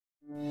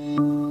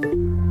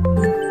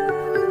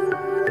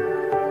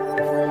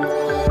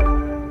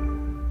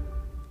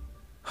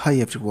Hi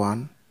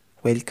everyone,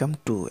 welcome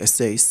to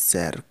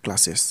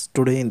shsirclasses.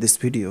 Today in this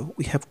video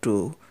we have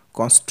to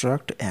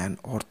construct an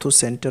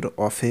orthocenter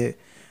of a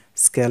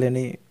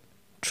scalene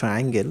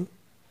triangle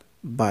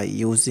by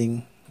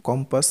using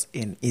compass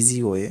in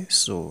easy way.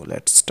 So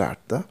let's start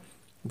the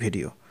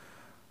video.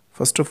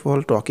 First of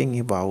all, talking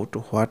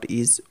about what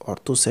is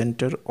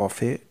orthocenter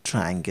of a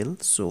triangle.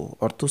 So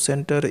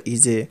orthocenter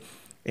is a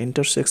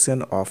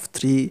intersection of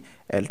three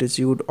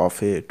altitude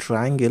of a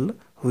triangle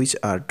which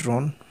are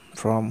drawn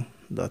from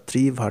the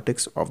three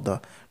vertex of the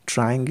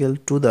triangle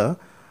to the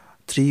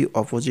three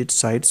opposite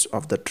sides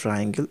of the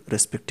triangle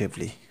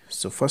respectively.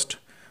 So first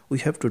we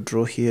have to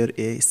draw here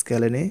a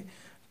scalene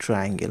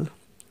triangle.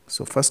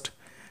 So first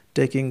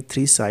taking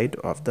three sides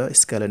of the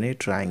scalene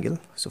triangle.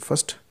 So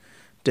first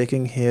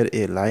taking here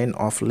a line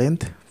of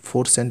length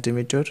 4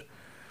 centimeter,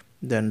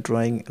 then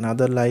drawing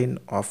another line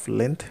of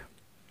length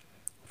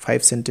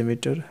 5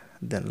 centimeter,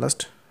 then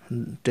last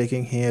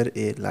taking here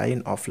a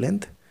line of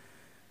length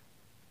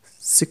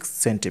 6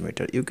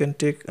 centimeter. You can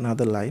take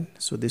another line,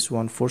 so this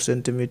one 4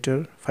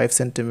 centimeter, 5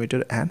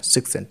 centimeter and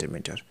 6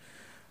 centimeter.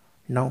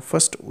 Now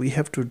first we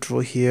have to draw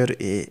here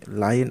a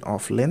line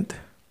of length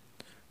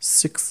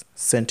 6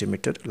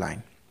 centimeter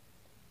line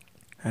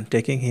and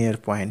taking here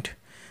point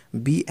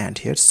B and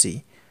here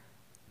C.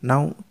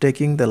 Now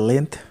taking the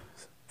length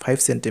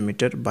 5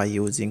 centimeter by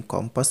using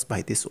compass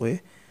by this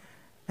way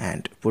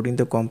and putting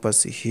the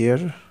compass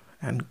here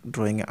and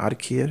drawing an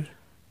arc here.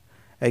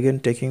 Again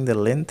taking the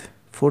length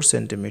 4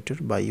 centimeter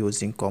by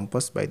using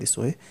compass by this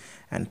way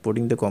and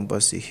putting the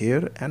compass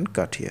here and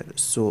cut here.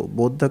 So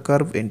both the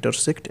curve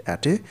intersect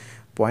at a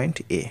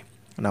point A.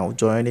 Now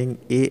joining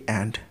A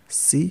and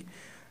C,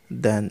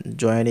 then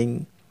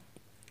joining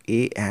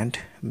A and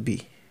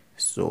B.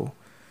 So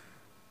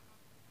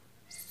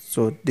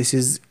this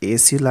is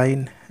AC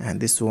line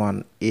and this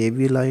one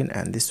AB line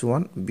and this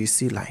one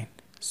BC line.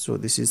 So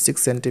this is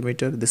 6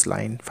 centimeter, this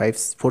line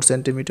 4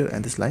 centimeter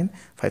and this line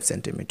 5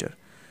 centimeter.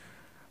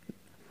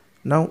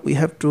 Now we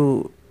have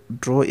to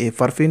draw a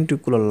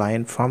perpendicular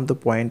line from the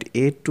point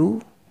A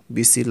to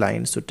BC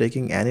line. So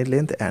taking any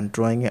length and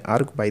drawing an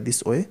arc by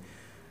this way.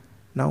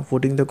 Now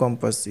putting the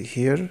compass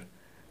here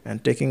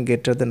and taking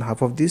greater than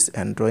half of this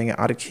and drawing an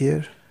arc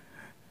here.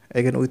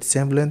 Again with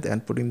same length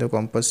and putting the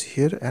compass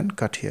here and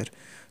cut here.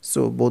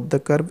 So both the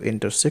curve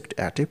intersect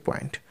at a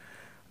point.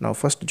 Now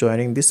first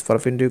joining this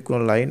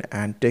perpendicular line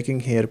and taking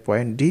here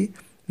point D.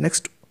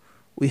 Next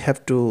we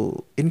have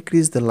to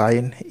increase the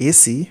line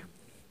AC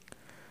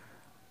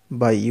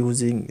by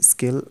using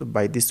scale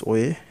by this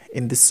way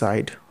in this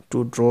side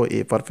to draw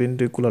a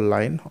perpendicular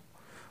line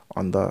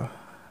on the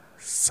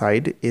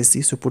side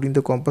AC. So putting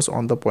the compass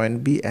on the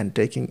point B and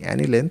taking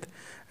any length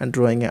and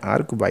drawing an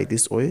arc by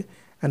this way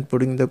and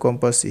putting the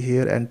compass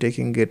here and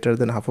taking greater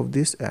than half of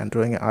this and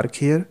drawing an arc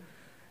here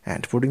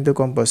and putting the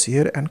compass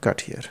here and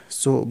cut here.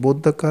 So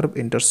both the curve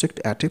intersect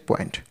at a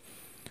point.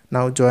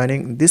 Now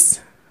joining this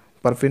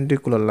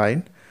perpendicular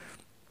line,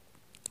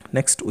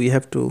 next we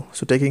have to,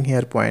 so taking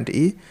here point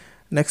E,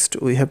 next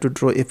we have to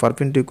draw a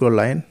perpendicular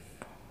line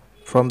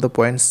from the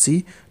point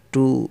C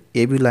to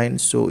AB line.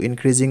 So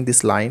increasing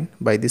this line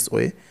by this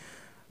way.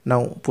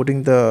 Now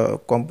putting the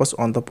compass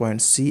on the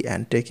point C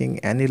and taking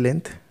any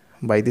length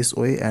by this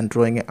way and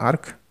drawing an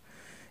arc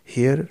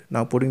here.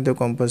 Now putting the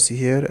compass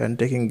here and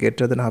taking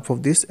greater than half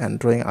of this and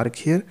drawing arc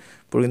here,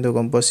 putting the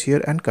compass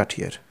here and cut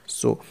here.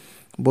 So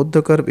both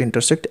the curve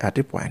intersect at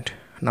a point.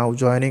 Now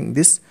joining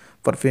this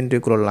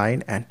perpendicular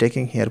line and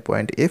taking here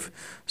point F.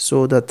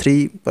 So the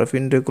three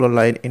perpendicular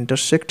line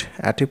intersect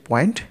at a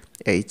point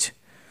H.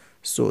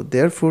 So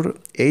therefore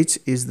H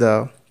is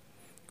the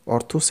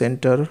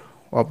orthocenter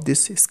of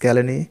this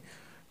scalene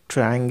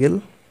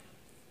triangle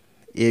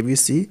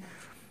ABC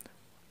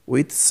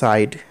with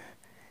side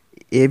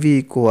AB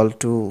equal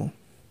to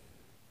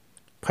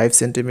 5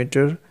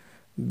 centimeter,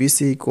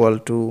 BC equal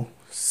to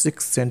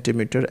 6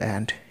 centimeter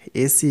and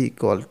AC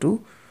equal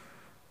to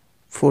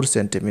 4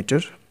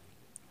 centimeter.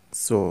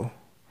 So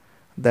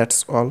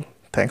that's all.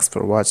 Thanks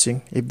for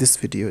watching. If this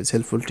video is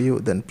helpful to you,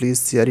 then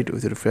please share it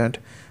with your friend.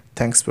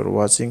 Thanks for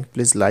watching.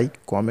 Please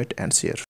like, comment and share.